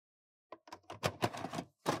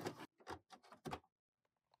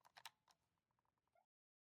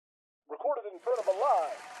in front of a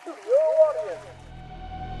live studio audience.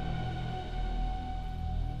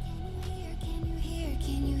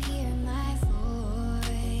 Can you hear my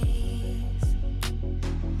voice?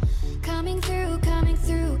 Coming through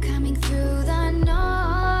the noise.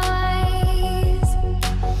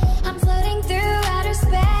 I'm floating through outer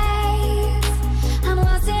space. I'm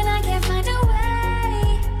lost and I can't find a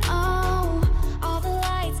way. Oh, all the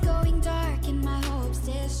lights going dark and my hopes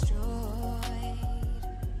destroyed.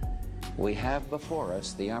 We have before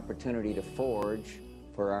us the opportunity to forge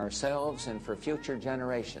for ourselves and for future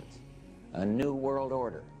generations a new world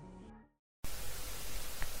order.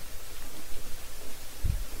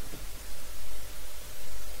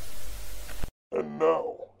 And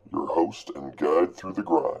now, your host and guide through the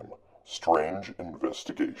grime, Strange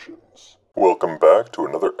Investigations. Welcome back to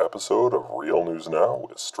another episode of Real News Now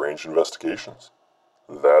with Strange Investigations.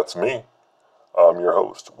 That's me. I'm your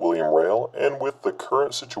host, William Rail, and with the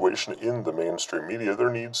current situation in the mainstream media, there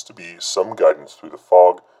needs to be some guidance through the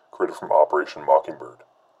fog created from Operation Mockingbird.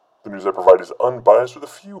 The news I provide is unbiased with a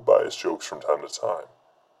few biased jokes from time to time.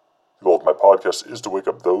 The goal of my podcast is to wake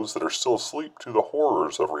up those that are still asleep to the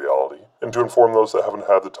horrors of reality, and to inform those that haven't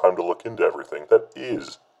had the time to look into everything that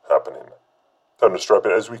is happening. Time to strap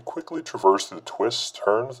in as we quickly traverse through the twists,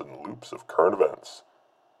 turns, and loops of current events.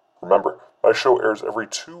 Remember, my show airs every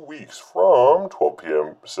 2 weeks from 12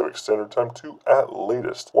 p.m. Pacific Standard Time to, at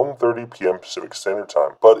latest, 1:30 p.m. Pacific Standard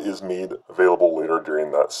Time, but is made available later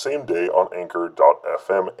during that same day on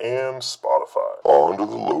Anchor.fm and Spotify. On to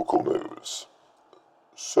the local news.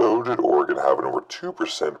 So, did Oregon have an over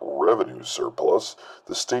 2% revenue surplus?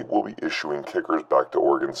 The state will be issuing kickers back to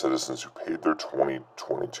Oregon citizens who paid their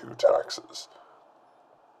 2022 taxes.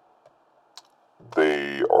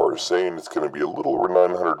 They are saying it's going to be a little over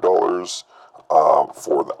 $900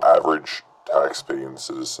 for the average tax-paying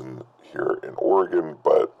citizen here in Oregon,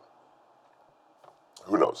 but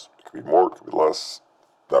who knows? It could be more, it could be less,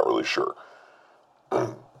 not really sure.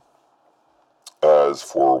 As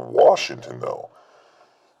for Washington, though,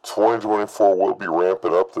 2024 will be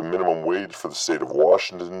ramping up the minimum wage for the state of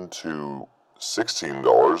Washington to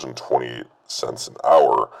 $16.28 an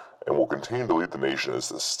hour, and will continue to lead the nation as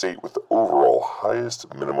the state with the overall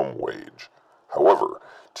highest minimum wage. However,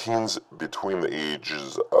 teens between the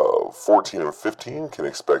ages of 14 and 15 can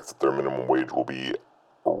expect that their minimum wage will be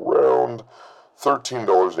around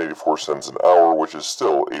 $13.84 an hour, which is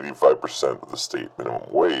still 85% of the state minimum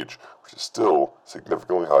wage, which is still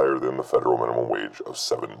significantly higher than the federal minimum wage of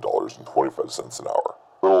 $7.25 an hour.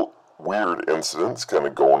 Little weird incidents kind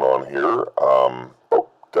of going on here, but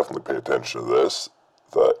definitely pay attention to this.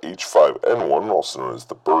 The H5N1, also known as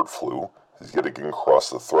the bird flu, has yet again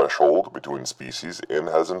crossed the threshold between species and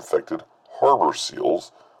has infected harbor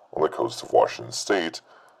seals on the coast of Washington state,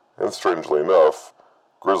 and strangely enough,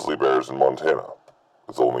 grizzly bears in Montana,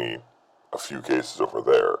 with only a few cases over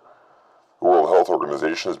there. The World Health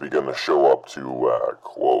Organization has begun to show up to,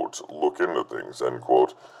 quote, look into things, end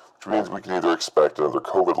quote, which means we can either expect another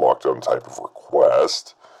COVID lockdown type of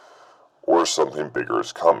request, or something bigger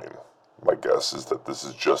is coming. My guess is that this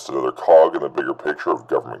is just another cog in the bigger picture of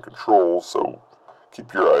government control, so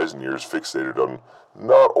keep your eyes and ears fixated on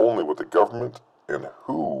not only what the government and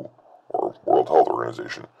WHO, or World Health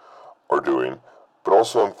Organization, are doing, but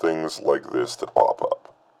also on things like this that pop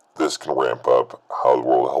up. This can ramp up how the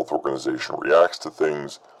World Health Organization reacts to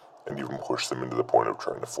things, and even push them into the point of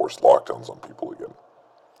trying to force lockdowns on people again.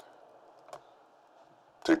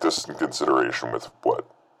 Take this in consideration with what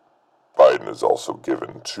Biden has also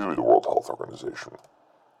given to the World Health Organization.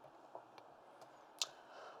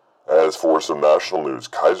 As for some national news,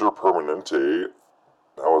 Kaiser Permanente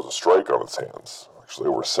now has a strike on its hands. Actually,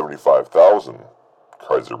 over 75,000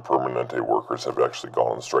 Kaiser Permanente workers have actually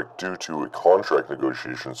gone on strike due to contract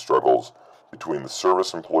negotiation struggles between the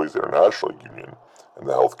Service Employees International Union and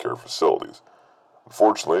the healthcare facilities.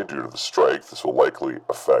 Unfortunately, due to the strike, this will likely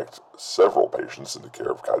affect several patients in the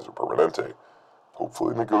care of Kaiser Permanente.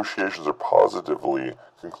 Hopefully, negotiations are positively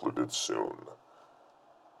concluded soon.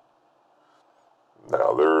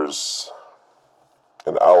 Now, there's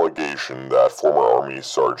an allegation that former Army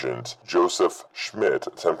Sergeant Joseph Schmidt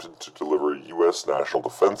attempted to deliver U.S. national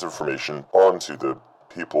defense information onto the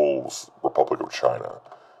People's Republic of China.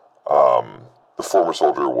 The former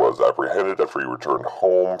soldier was apprehended after he returned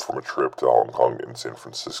home from a trip to Hong Kong and San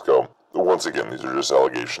Francisco. Once again, these are just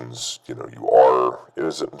allegations. You are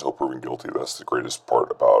innocent until proven guilty. That's the greatest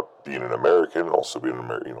part about being an American and also being an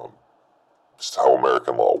American, just how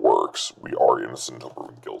American law works. We are innocent until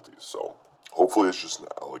proven guilty. So hopefully it's just an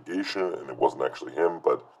allegation and it wasn't actually him,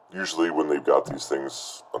 but usually when they've got these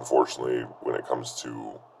things, unfortunately, when it comes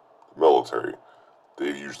to the military, they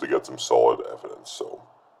usually get some solid evidence. So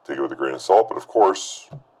take it with a grain of salt, but of course,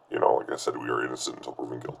 like I said, we are innocent until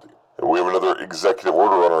proven guilty. And we have another executive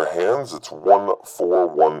order on our hands. It's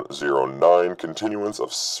 14109, continuance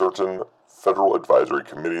of certain federal advisory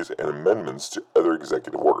committees and amendments to other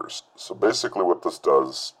executive orders. So basically what this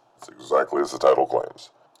does is exactly as the title claims.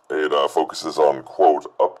 It focuses on, quote,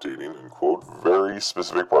 updating, end quote, very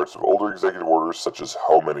specific parts of older executive orders, such as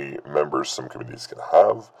how many members some committees can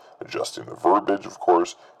have, adjusting the verbiage, of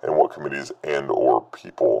course, and what committees and or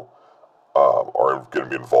people are going to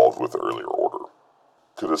be involved with the earlier order.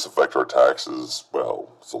 Could this affect our taxes? Well,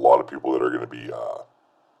 it's a lot of people that are going to be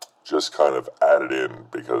just kind of added in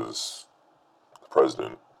because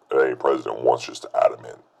any president wants just to add them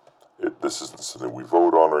in. This isn't something we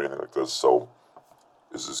vote on or anything like this, so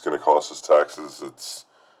is this going to cost us taxes? It's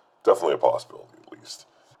definitely a possibility, at least.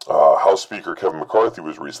 House Speaker Kevin McCarthy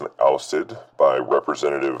was recently ousted by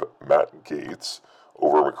Representative Matt Gaetz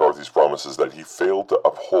over McCarthy's promises that he failed to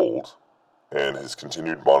uphold and his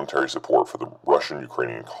continued monetary support for the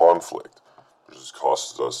Russian-Ukrainian conflict, which has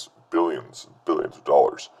cost us billions and billions of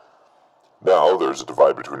dollars. Now there's a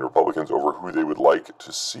divide between Republicans over who they would like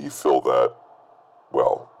to see fill that,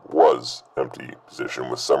 was empty position,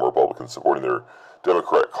 with some Republicans supporting their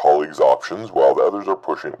Democrat colleagues' options, while the others were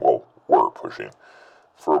pushing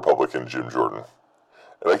for Republican Jim Jordan.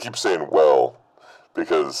 And I keep saying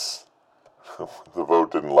because the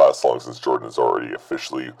vote didn't last long, since Jordan has already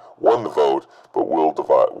officially won the vote, but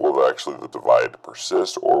will actually the divide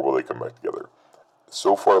persist, or will they come back together?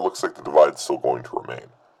 So far, it looks like the divide's still going to remain.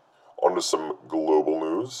 On to some global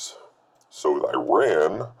news. So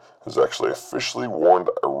Iran has actually officially warned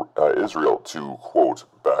Israel to, quote,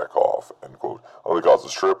 back off, end quote, on the Gaza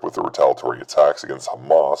Strip with the retaliatory attacks against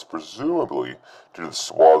Hamas, presumably due to the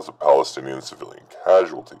swaths of Palestinian civilian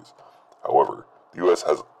casualties. However, the U.S.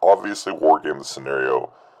 has obviously wargamed the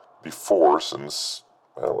scenario before, since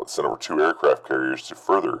it sent over 2 aircraft carriers to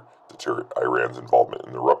further deter Iran's involvement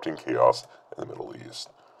in the erupting chaos in the Middle East.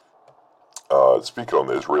 Speaking on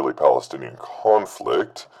the Israeli-Palestinian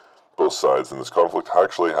conflict, both sides in this conflict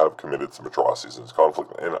actually have committed some atrocities in this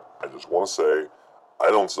conflict, and I just want to say, I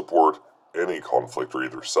don't support any conflict or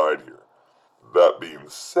either side here. That being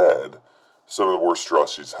said, some of the worst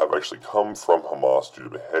atrocities have actually come from Hamas due to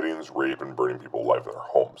beheadings, rape, and burning people alive in their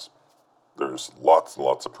homes. There's lots and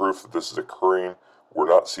lots of proof that this is occurring. We're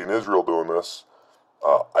not seeing Israel doing this.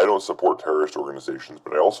 I don't support terrorist organizations,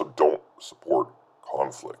 but I also don't support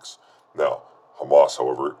conflicts. Now, Hamas,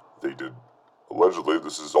 however, allegedly,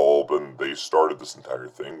 they started this entire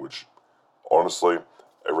thing, which, honestly,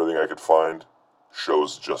 everything I could find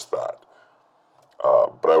shows just that.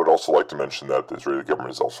 But I would also like to mention that the Israeli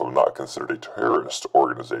government is also not considered a terrorist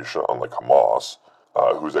organization, unlike Hamas,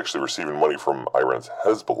 who's actually receiving money from Iran's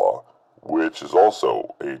Hezbollah, which is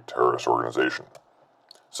also a terrorist organization.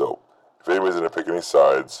 So, if anybody's going to pick any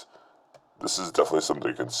sides, this is definitely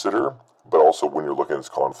something to consider, but also when you're looking at this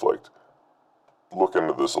conflict, look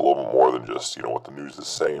into this a little bit more than just, what the news is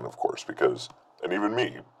saying, of course, and even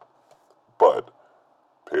me, but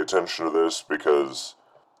pay attention to this, because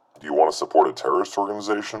do you want to support a terrorist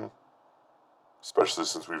organization? Especially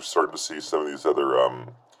since we've started to see some of these other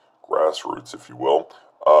grassroots, if you will,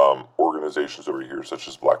 organizations over here, such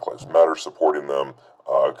as Black Lives Matter, supporting them,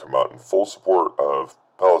 come out in full support of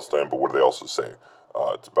Palestine, but what do they also say?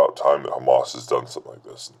 It's about time that Hamas has done something like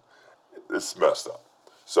this. It's messed up.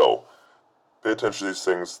 So, pay attention to these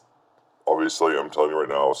things. Obviously, I'm telling you right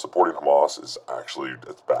now, supporting Hamas it's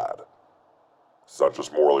bad. It's not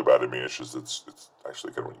just morally bad to me, it's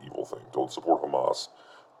actually kind of an evil thing. Don't support Hamas.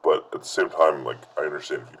 But at the same time, I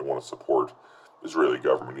understand if you don't want to support Israeli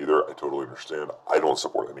government either. I totally understand. I don't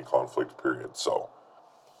support any conflict, period. So,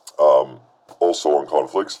 also on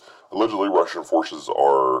conflicts, allegedly Russian forces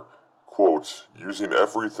are, quote, using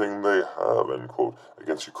everything they have, end quote,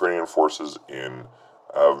 against Ukrainian forces in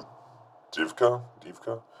Divka?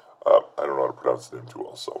 I don't know how to pronounce the name too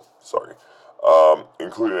well, so sorry.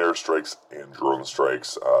 Including airstrikes and drone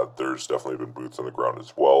strikes. There's definitely been boots on the ground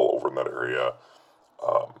as well over in that area.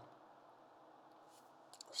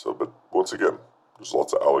 But once again, there's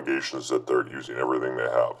lots of allegations that they're using everything they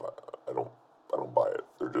have. I don't buy it.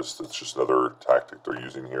 It's just another tactic they're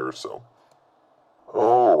using here, so.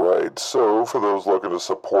 Alright, so for those looking to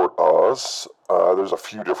support us, there's a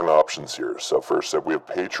few different options here. So first up, we have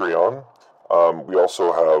Patreon. We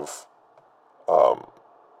also have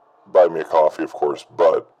Buy Me a Coffee, of course,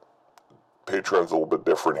 but Patreon's a little bit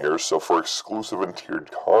different here. So for exclusive and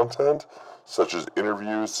tiered content, such as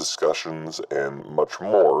interviews, discussions, and much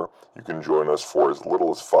more, you can join us for as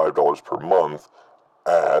little as $5 per month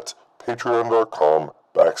at patreon.com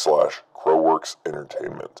patreon.com/Crowworks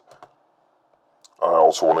Entertainment. I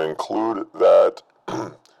also want to include that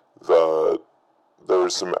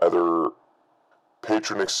there's some other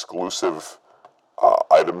patron exclusive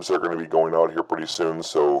items that are going to be going out here pretty soon.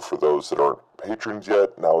 So for those that aren't patrons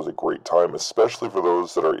yet, now is a great time, especially for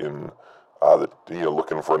those that are in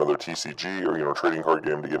looking for another TCG or trading card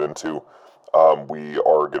game to get into. We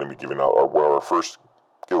are going to be giving out one of our first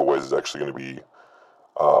giveaways is actually going to be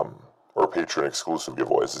our patron exclusive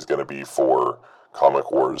giveaways is going to be for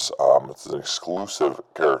Comic Wars. It's an exclusive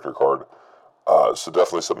character card. So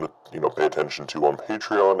definitely something to pay attention to on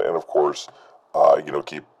Patreon, and of course,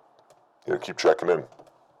 keep checking in.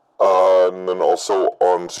 And then also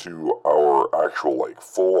onto our actual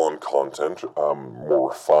full-on content, more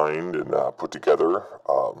refined and put together,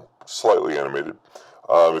 slightly animated.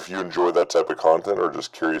 If you enjoy that type of content or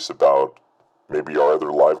just curious about maybe our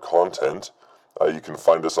other live content, you can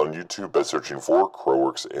find us on YouTube by searching for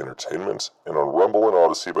Crowworks Entertainment, and on Rumble and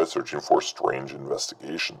Odyssey by searching for Strange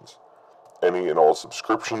Investigations. Any and all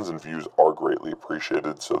subscriptions and views are greatly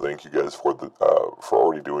appreciated, so thank you guys for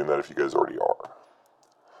already doing that if you guys already are.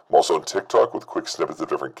 I'm also on TikTok with quick snippets of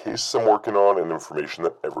different cases I'm working on and information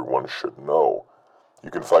that everyone should know. You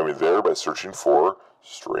can find me there by searching for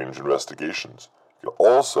Strange Investigations. You can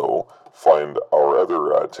also find our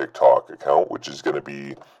other TikTok account, which is going to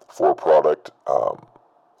be for product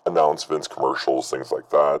announcements, commercials, things like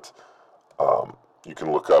that. You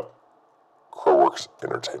can look up Crowworks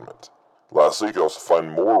Entertainment. Lastly, you can also find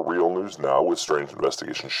more Real News Now with Strange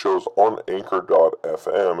Investigation shows on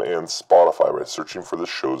Anchor.fm and Spotify by searching for the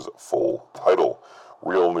show's full title,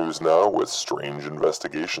 Real News Now with Strange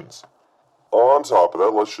Investigations. On top of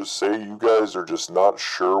that, let's just say you guys are just not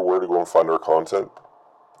sure where to go and find our content.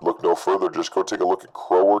 Look no further, just go take a look at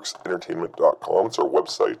crowworksentertainment.com. It's our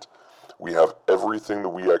website. We have everything that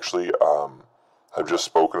we actually have just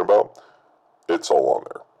spoken about. It's all on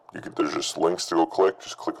there. There's just links to go click.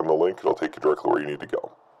 Just click on the link. It'll take you directly where you need to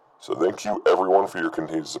go. So thank you, everyone, for your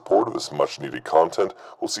continued support of this much-needed content.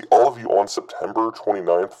 We'll see all of you on September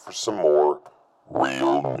 29th for some more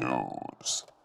Real News.